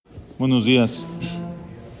Buenos días.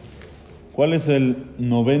 ¿Cuál es el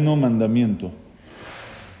 9º mandamiento?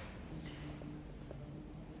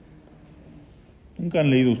 Nunca han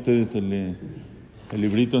leído ustedes el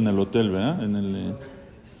librito en el hotel, ¿verdad?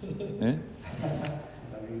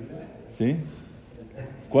 ¿Sí?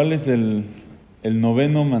 ¿Cuál es el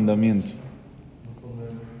 9º mandamiento?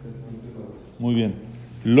 Muy bien.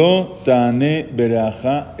 Lo ta'ane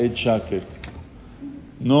bereaja et shaker.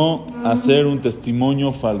 No hacer un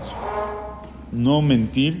testimonio falso. No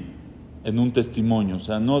mentir en un testimonio. O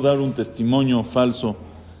sea, no dar un testimonio falso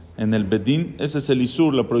en el bedín. Ese es el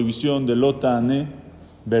isur, la prohibición de lo ta'ane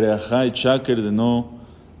bereaja et shaker, de no,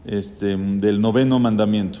 del 9º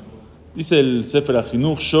mandamiento. Dice el Sefer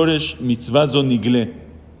HaChinuch, Shoresh mitzvah zo nigle.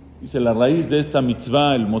 Dice, la raíz de esta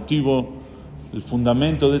mitzvah, el motivo, el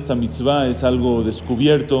fundamento de esta mitzvah es algo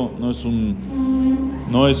descubierto, no es un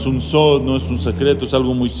sod, no es un secreto, es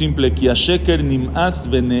algo muy simple. Ki hasheker nim'as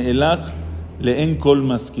vene'elach le'en kol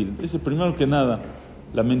maskil. Dice, primero que nada,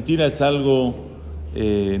 la mentira es algo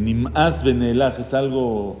nim'as vene'elach, es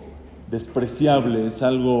algo despreciable, es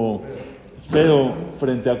algo feo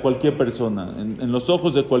frente a cualquier persona. En los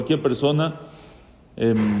ojos de cualquier persona,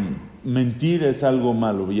 mentir es algo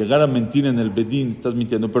malo. Llegar a mentir en el bedín, estás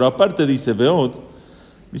mintiendo. Pero aparte dice, Veod,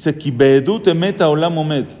 dice, Ki be'edut emet ha'olam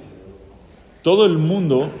omed. Todo el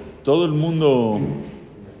mundo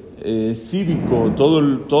cívico,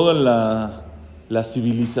 toda la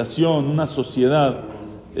civilización, una sociedad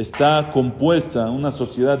está compuesta, una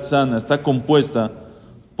sociedad sana, está compuesta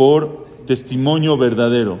por testimonio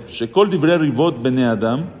verdadero. Shekol divrei rivot bnei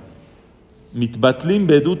adam mitbatlim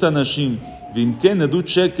be'edut anashim v'im ken edut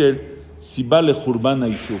sheker siba lechurban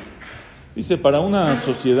hayishuv. Dice, para una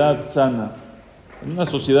sociedad sana, en una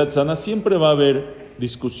sociedad sana siempre va a haber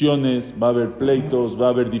discusiones, va a haber pleitos, va a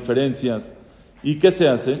haber diferencias. ¿Y qué se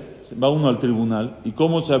hace? Va uno al tribunal. ¿Y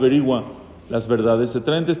cómo se averigua las verdades? Se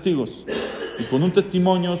traen testigos. Y con un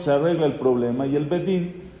testimonio se arregla el problema y el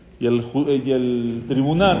bedín y el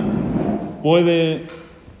tribunal puede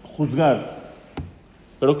juzgar.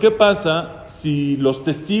 Pero ¿qué pasa si los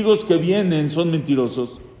testigos que vienen son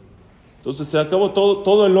mentirosos? Entonces se acabó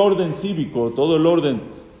todo el orden cívico, todo el orden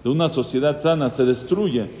de una sociedad sana se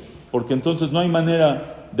destruye, porque entonces no hay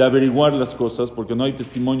manera de averiguar las cosas, porque no hay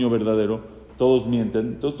testimonio verdadero, todos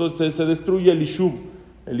mienten. Entonces se destruye el Ishuv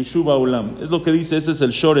Ha'olam. Es lo que dice, ese es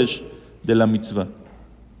el Shoresh de la mitzvah.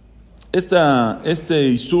 Este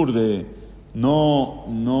Isur de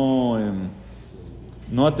no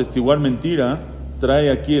atestiguar mentira,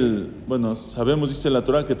 trae aquí sabemos, dice la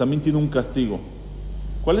Torah, que también tiene un castigo.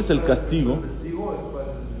 ¿Cuál es el castigo? ¿El testigo es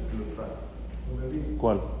para el que lo trae?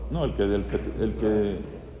 ¿Cuál? No, el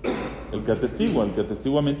que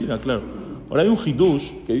atestigua mentira, claro. Ahora hay un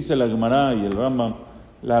hidush que dice la Gemara y el Rambam,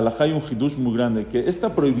 la halajá, hay un hidush muy grande, que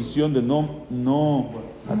esta prohibición de no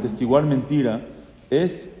atestiguar mentira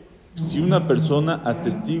es si una persona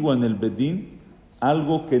atestigua en el bedín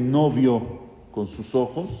algo que no vio con sus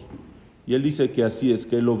ojos, y él dice que así es,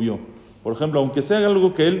 que él lo vio. Por ejemplo, aunque sea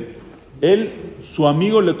algo que su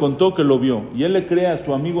amigo le contó que lo vio, y él le cree a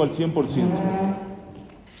su amigo al 100%.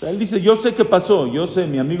 O sea, él dice, yo sé qué pasó,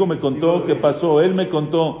 mi amigo me contó qué pasó, él me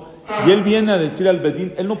contó, y él viene a decir al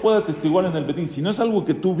bedín, él no puede atestiguar en el bedín, si no es algo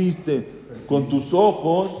que tú viste con tus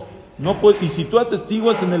ojos, no puede. Y si tú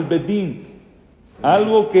atestiguas en el bedín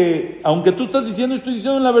algo que, aunque tú estás diciendo, estoy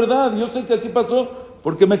diciendo la verdad, yo sé que así pasó,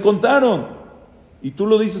 porque me contaron, y tú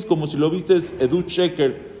lo dices como si lo viste, es edut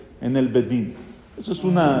sheker en el bedín. Eso es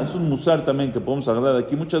un musar también que podemos agarrar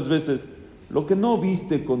aquí. Muchas veces, lo que no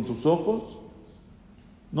viste con tus ojos,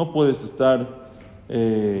 no puedes estar,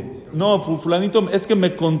 fulanito, es que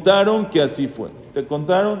me contaron que así fue. ¿Te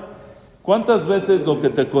contaron? ¿Cuántas veces lo que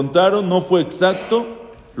te contaron no fue exacto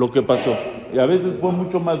lo que pasó? Y a veces fue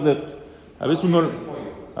mucho más lejos. A veces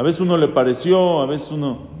uno le pareció, a veces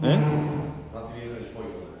uno...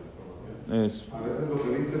 Eso. A veces lo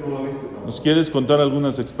que viste no lo viste. ¿No? ¿Nos quieres contar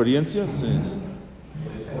algunas experiencias?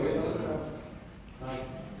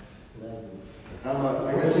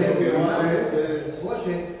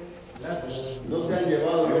 No se han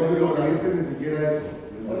llevado, lo que viste ni siquiera eso.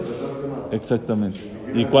 Exactamente.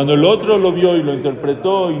 Y cuando el otro lo vio y lo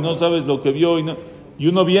interpretó y no sabes lo que vio y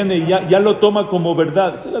uno viene y ya lo toma como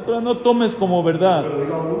verdad. Dice la Torah, no tomes como verdad.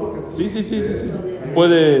 Sí.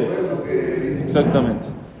 Puede. Exactamente.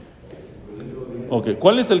 Ok,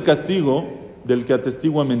 ¿cuál es el castigo del que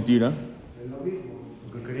atestigua mentira? Lo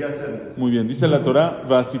que quería hacer. Muy bien, dice la Torah,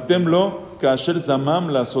 Vasitemlo kasher zamam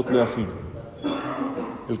lasot leachim.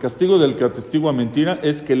 El castigo del que atestigua mentira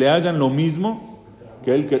es que le hagan lo mismo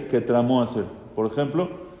que él que tramó hacer. Por ejemplo,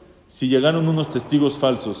 si llegaron unos testigos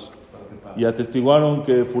falsos y atestiguaron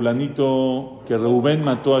que que Reubén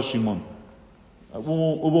mató a Shimón.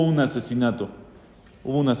 Hubo un asesinato.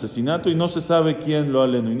 Hubo un asesinato y no se sabe quién lo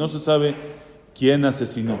aleno y no se sabe quién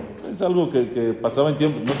asesinó. Es algo que pasaba en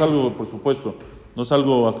tiempo, no es algo, por supuesto, no es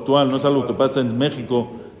algo actual, no es algo que pasa en México,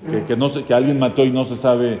 que alguien mató y no se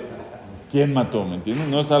sabe quién mató, ¿me entiendes?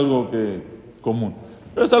 No es algo común.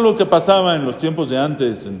 Pero es algo que pasaba en los tiempos de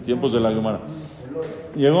antes, en tiempos de la Gemara.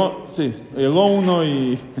 Llegó uno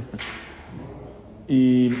y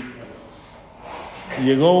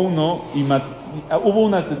hubo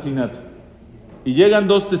un asesinato. Y llegan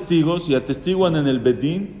dos testigos y atestiguan en el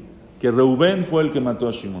Bedín que Reubén fue el que mató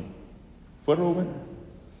a Shimón. Fue Reubén.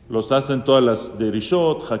 Los hacen todas las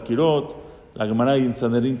derishot, hakirot. La Gemara y en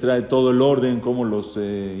Sanedrín trae todo el orden, cómo los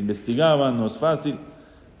investigaban, no es fácil.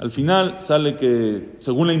 Al final sale que,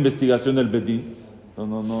 según la investigación del Bedín,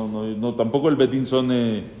 tampoco el Bedín son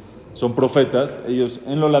profetas, ellos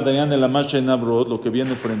en lo ladayan en la Masha en Abrod, lo que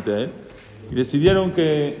viene frente a él, y decidieron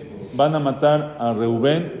que van a matar a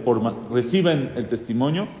Reubén, reciben el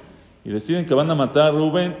testimonio, y deciden que van a matar a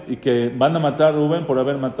Reubén, y que van a matar a Reubén por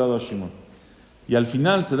haber matado a Shimón. Y al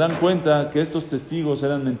final se dan cuenta que estos testigos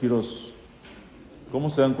eran mentirosos. ¿Cómo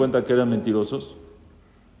se dan cuenta que eran mentirosos?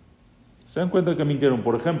 Se dan cuenta que mintieron.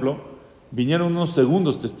 Por ejemplo, vinieron unos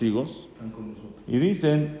segundos testigos y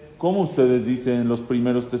dicen, ¿cómo ustedes dicen los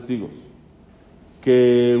primeros testigos?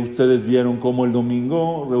 Que ustedes vieron cómo el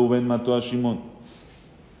domingo Reubén mató a Shimón.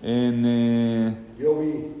 En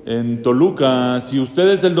Toluca, si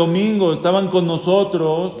ustedes el domingo estaban con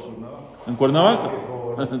nosotros en Cuernavaca,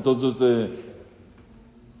 entonces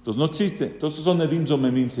no existe. Entonces son Edim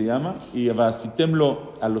Zomemim se llama, y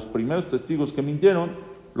Vasitemlo a los primeros testigos que mintieron,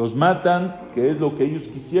 los matan, que es lo que ellos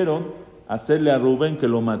quisieron hacerle a Reubén que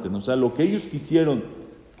lo maten. O sea, lo que ellos quisieron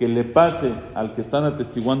que le pase al que están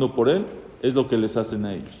atestiguando por él, es lo que les hacen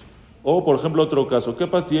a ellos. O, por ejemplo, otro caso, ¿qué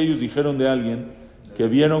pasa si ellos dijeron de alguien que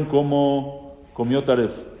vieron cómo comió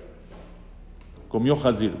taref, comió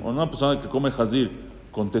jazir, o una persona que come jazir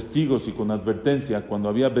con testigos y con advertencia, cuando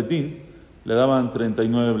había bedín, le daban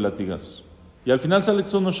 39 latigazos? Y al final sale que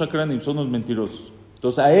son unos shakranim, son unos mentirosos.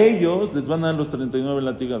 Entonces a ellos les van a dar los 39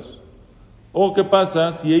 latigazos. O ¿qué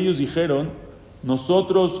pasa si ellos dijeron,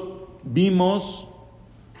 nosotros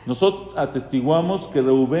atestiguamos que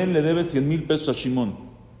Reubén le debe 100,000 pesos a Shimón?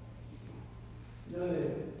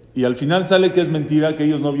 Y al final sale que es mentira, que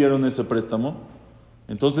ellos no vieron ese préstamo.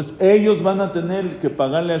 Entonces ellos van a tener que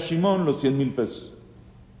pagarle a Shimón los 100,000 pesos.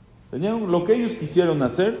 Lo que ellos quisieron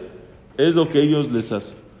hacer es lo que ellos les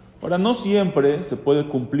hacen. Ahora, no siempre se puede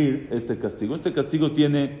cumplir este castigo. Este castigo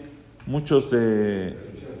tiene muchas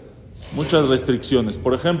restricciones.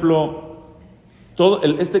 Por ejemplo,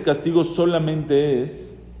 este castigo solamente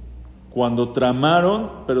es cuando tramaron,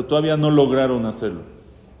 pero todavía no lograron hacerlo.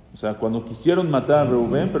 O sea, cuando quisieron matar a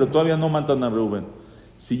Reubén, pero todavía no matan a Reubén.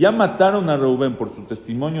 Si ya mataron a Reubén por su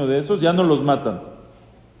testimonio de esos, ya no los matan.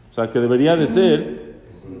 O sea, que debería de ser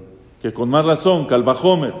que con más razón,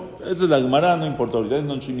 Calvajomer, esa es la Gemara, no importa, ahorita es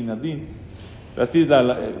non shiminadin. Así es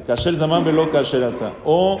la kasher zaman velo kasher asa.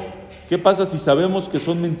 O, ¿qué pasa si sabemos que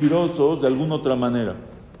son mentirosos de alguna otra manera?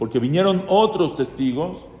 Porque vinieron otros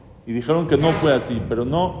testigos y dijeron que no fue así, pero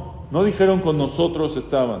no dijeron con nosotros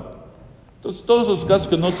estaban. Entonces, todos esos casos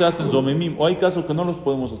que no se hacen zomemim, o hay casos que no los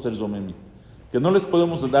podemos hacer zomemim, que no les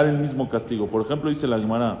podemos dar el mismo castigo. Por ejemplo, dice la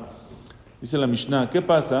Gemara, dice la Mishnah, ¿qué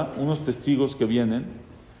pasa? Unos testigos que vienen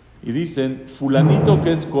y dicen, fulanito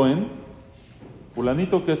que es Cohen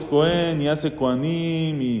y hace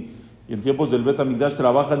Kohanim y en tiempos del Bet HaMikdash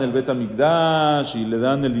trabaja en el Bet HaMikdash y le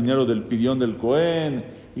dan el dinero del pidión del Cohen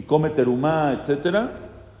y come terumá, etc.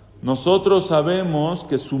 Nosotros sabemos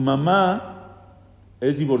que su mamá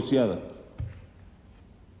es divorciada.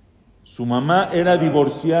 Su mamá era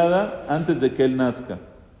divorciada antes de que él nazca.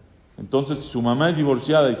 Entonces, si su mamá es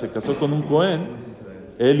divorciada y se casó con un Cohen,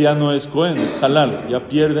 él ya no es Cohen, es halal, ya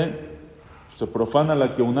pierde, se profana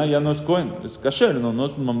la que una ya no es Cohen, es kasher, no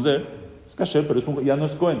es un mamzer, es kasher, pero ya no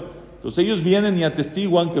es Cohen. Entonces ellos vienen y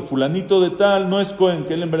atestiguan que fulanito de tal no es Cohen,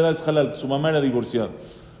 que él en verdad es halal, que su mamá era divorciada.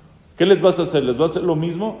 ¿Qué les vas a hacer? ¿Les vas a hacer lo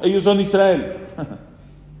mismo? Ellos son Israel.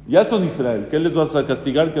 Ya son Israel. ¿Qué les vas a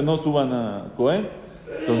castigar que no suban a Cohen?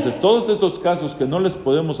 Entonces todos esos casos que no les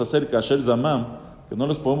podemos hacer kasher zamam, que no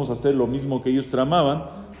les podemos hacer lo mismo que ellos tramaban,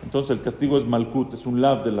 entonces el castigo es malkut, es un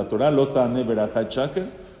lav de la Torah, lota neverajat shaker,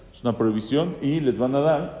 es una prohibición, y les van a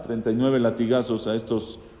dar 39 latigazos a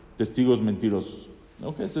estos testigos mentirosos.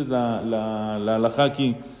 Okay, esa es la halajá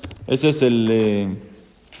aquí. Ese es el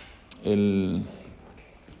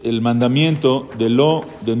mandamiento de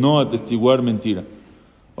no atestiguar mentira.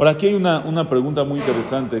 Ahora, aquí hay una pregunta muy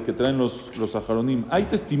interesante que traen los Aharonim. Hay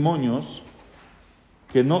testimonios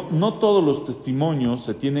que no todos los testimonios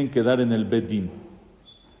se tienen que dar en el Bet Din.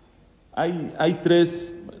 Hay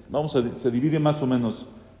tres, se divide más o menos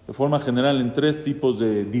de forma general en tres tipos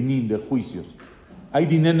de dinim, de juicios. Hay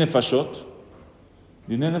diné nefashot.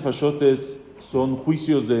 Diné nefashot son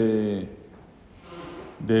juicios de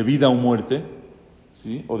vida o muerte,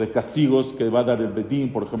 ¿sí? O de castigos que va a dar el Bet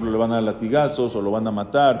Din. Por ejemplo, le van a dar latigazos o lo van a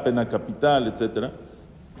matar, pena capital, etc.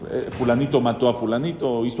 Fulanito mató a fulanito,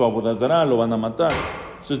 o hizo abodazará, lo van a matar.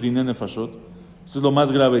 Eso es diné nefashot. Eso es lo más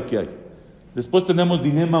grave que hay. Después tenemos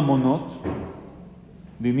diné mamonot,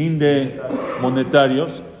 dinim de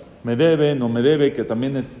monetarios, me debe, no me debe, que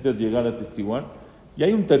también necesitas llegar a atestiguar. Y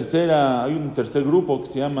hay un tercer grupo que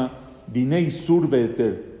se llama diné isur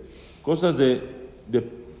be'eter, cosas de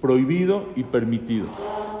prohibido y permitido,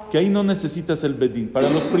 que ahí no necesitas el Bet Din. Para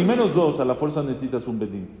los primeros dos, a la fuerza necesitas un Bet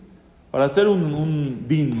Din. Para hacer un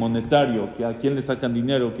din monetario, que a quién le sacan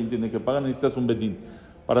dinero, quién tiene que pagar, necesitas un Bet Din.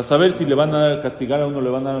 Para saber si le van a castigar a uno, le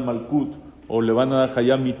van a dar malkut, o le van a dar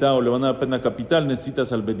hayam mitá, o le van a dar pena capital,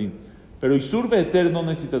 necesitas al Bet Din. Pero isur be'eter no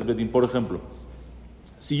necesitas Bet Din. Por ejemplo,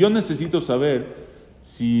 si yo necesito saber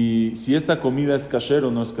si esta comida es kasher o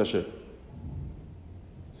no es kasher,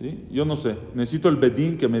 ¿sí? Yo no sé, ¿necesito el Bet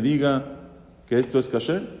Din que me diga que esto es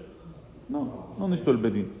kasher? No necesito el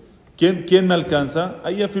Bet Din. ¿Quién me alcanza?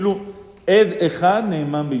 Ahí afilú, ed echad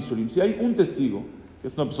neeman beisurim. Si hay un testigo, que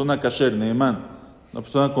es una persona kasher, neeman, una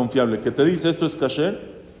persona confiable, que te dice esto es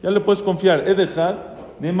kasher, ya le puedes confiar. Ed echad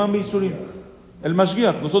neeman beisurim. El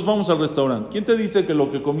mashgiach, nosotros vamos al restaurante. ¿Quién te dice que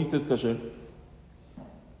lo que comiste es kasher?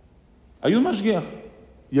 Hay un mashgiach.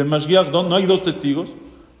 Y el mashgiach, no hay dos testigos.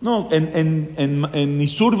 No, en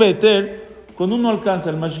isur be'eter, cuando uno alcanza,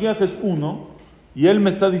 el mashgiach es uno, y él me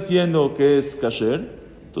está diciendo que es kasher,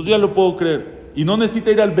 entonces ya lo puedo creer. Y no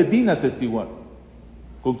necesita ir al Bet Din a testiguar.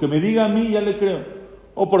 Con que me diga a mí, ya le creo.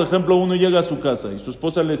 O, por ejemplo, uno llega a su casa y su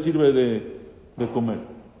esposa le sirve de comer.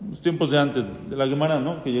 Los tiempos de antes, de la Gemara,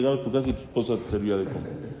 ¿no? Que llegabas a tu casa y tu esposa te servía de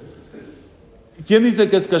comer. ¿Quién dice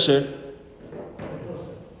que es kasher?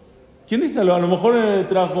 ¿Quién dice? A lo mejor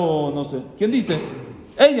trajo, no sé. ¿Quién dice?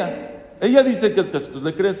 Ella dice que es kasher, entonces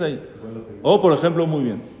le crees ahí. O, por ejemplo, muy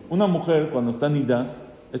bien, una mujer cuando está nida,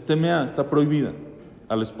 está prohibida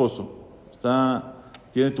al esposo,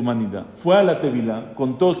 tiene tu manida. Fue a la tevilá,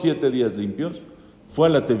 contó 7 días limpios, fue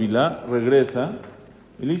a la tevilá, regresa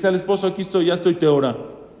y le dice al esposo, aquí estoy, ya estoy teora.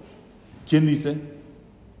 ¿Quién dice?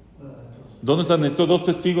 ¿Dónde están estos 2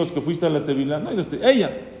 testigos que fuiste a la tevilá? No hay 2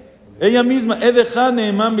 testigos. Ella misma,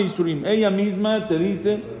 ella misma te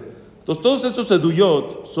dice. Entonces todos esos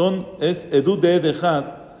eduyot es edud de edejad,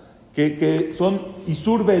 que son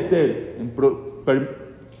isur be'eter,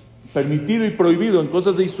 permitido y prohibido en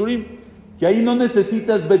cosas de isurim, que ahí no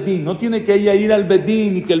necesitas Bet Din, no tiene que ella ir al Bet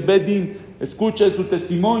Din y que el Bet Din escuche su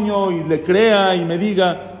testimonio y le crea y me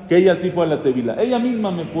diga que ella sí fue a la tevilá. Ella misma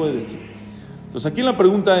me puede decir. Entonces aquí la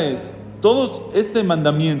pregunta es, este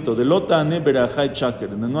mandamiento de lo ta'aneh berajá et shaker,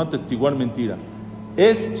 de no atestiguar mentira,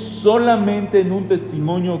 ¿es solamente en un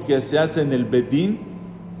testimonio que se hace en el Bet Din?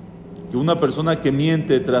 Que una persona que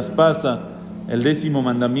miente traspasa el 10º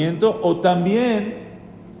mandamiento, o también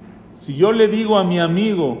si yo le digo a mi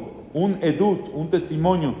amigo un edut, un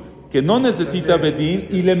testimonio que no necesita Bet Din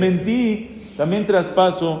y le mentí, también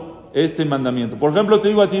traspaso este mandamiento. Por ejemplo, te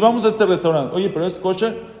digo a ti, vamos a este restaurante, oye, pero es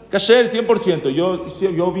kosher, kasher 100%,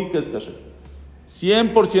 yo vi que es kasher,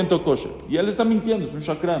 100% kosher, y él está mintiendo, es un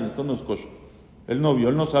shakran, esto no es kosher. El novio,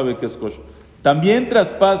 él no sabe qué es kosher. También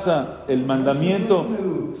traspasa el mandamiento.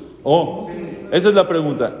 Esa es la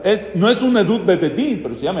pregunta. No es un edut Bet Din,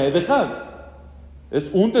 pero se llama edejad. Es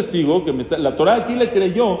un testigo que la Torah aquí le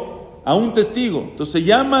creyó a un testigo. Entonces se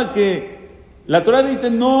llama que la Torah dice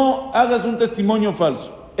no hagas un testimonio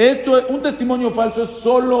falso. Un testimonio falso es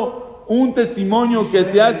solo un testimonio que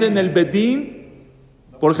se hace en el Bet Din.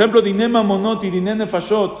 Por ejemplo, diné mamonot y diné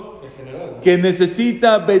nefashot, que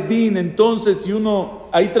necesita Bet Din. Entonces si uno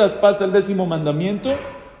ahí traspasa el 10º mandamiento,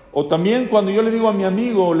 o también cuando yo le digo a mi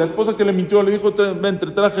amigo, la esposa que le mintió, le dijo, ven, te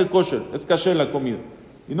traje kosher, es kasher la comida.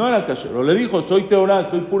 Y no era kasher. O le dijo, soy teorá,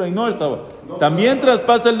 estoy pura, y no estaba. También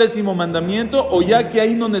traspasa el 10º mandamiento, o ya que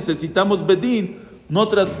ahí no necesitamos Bet Din, no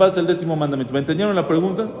traspasa el 10º mandamiento. ¿Me entendieron la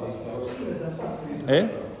pregunta?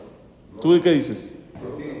 ¿Tú de qué dices?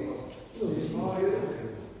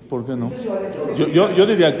 ¿Por qué no? Yo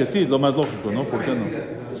diría que sí, es lo más lógico, ¿no? ¿Por qué no?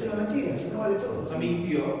 Es una mentira, si no vale todo. O sea,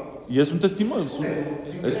 mintió. Y es un testimonio,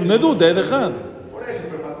 es un edud de edejad. Por eso,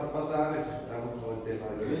 pero para traspasar necesitamos todo el tema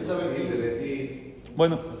de Betín.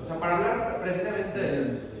 Bueno. O sea, para hablar precisamente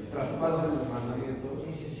del traspaso del mandamiento.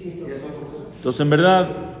 Sí. Y eso, entonces, en verdad,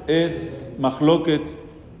 es mahloket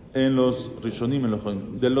en los rishonim,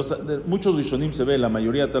 de muchos rishonim se ve, la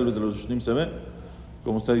mayoría tal vez de los rishonim se ve,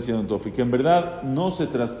 como está diciendo Tofi, que en verdad no se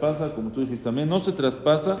traspasa, como tú dijiste también, no se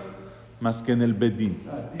traspasa más que en el bedín.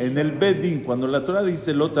 En el bedín, cuando la Torah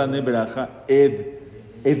dice lota nebraja,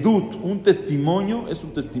 edut, un testimonio, es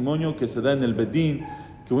un testimonio que se da en el bedín,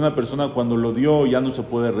 que una persona cuando lo dio ya no se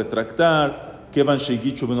puede retractar, que van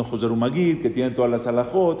sheigichu benojoser umagid, que tiene todas las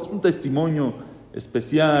alajot, es un testimonio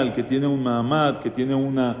especial, que tiene un mahamad, que tiene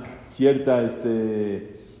una cierta,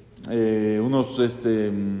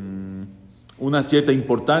 una cierta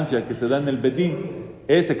importancia que se da en el bedín,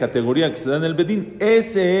 esa categoría que se da en el bedín,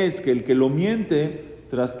 ese es que el que lo miente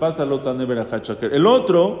traspasa lota nebraja chaker. El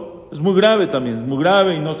otro es muy grave también, es muy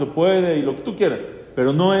grave y no se puede y lo que tú quieras,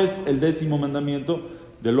 pero no es el 10º mandamiento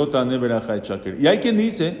de lota nebraja chaker. Y hay quien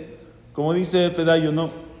dice, como dice Fedayo, no,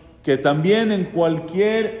 que también en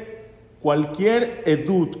cualquier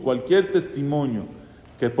edut, cualquier testimonio,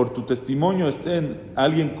 que por tu testimonio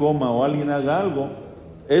alguien coma o alguien haga algo,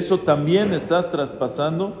 eso también estás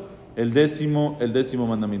traspasando el 10º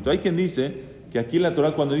mandamiento. Hay quien dice que aquí la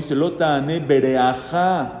Torah cuando dice lota ane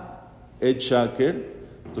bereaja et shaker,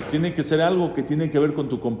 entonces tiene que ser algo que tiene que ver con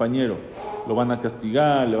tu compañero. Lo van a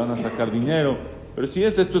castigar, le van a sacar dinero, pero si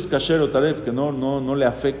esto es kasher o taref, que no le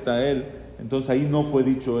afecta a él, entonces ahí no fue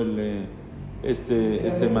dicho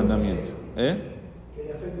este mandamiento. Que le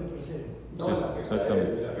afecta a un tercero. Sí,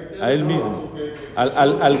 exactamente. A él mismo.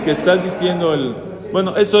 Al que estás diciendo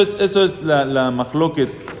bueno, eso es la mahloket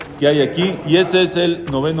que hay aquí, y ese es el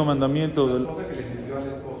 9º mandamiento.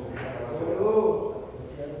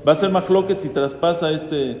 Va a ser mahloket si traspasa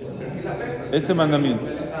este mandamiento.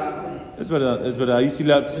 Es verdad. Ahí si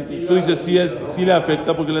tú dices sí le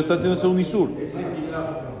afecta porque le está haciendo eso un isur.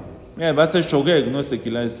 Va a ser shogeg, no es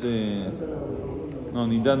sequila, no,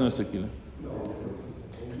 nida no es sequila.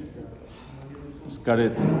 Es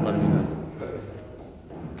caret, para mí.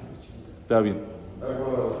 Está bien.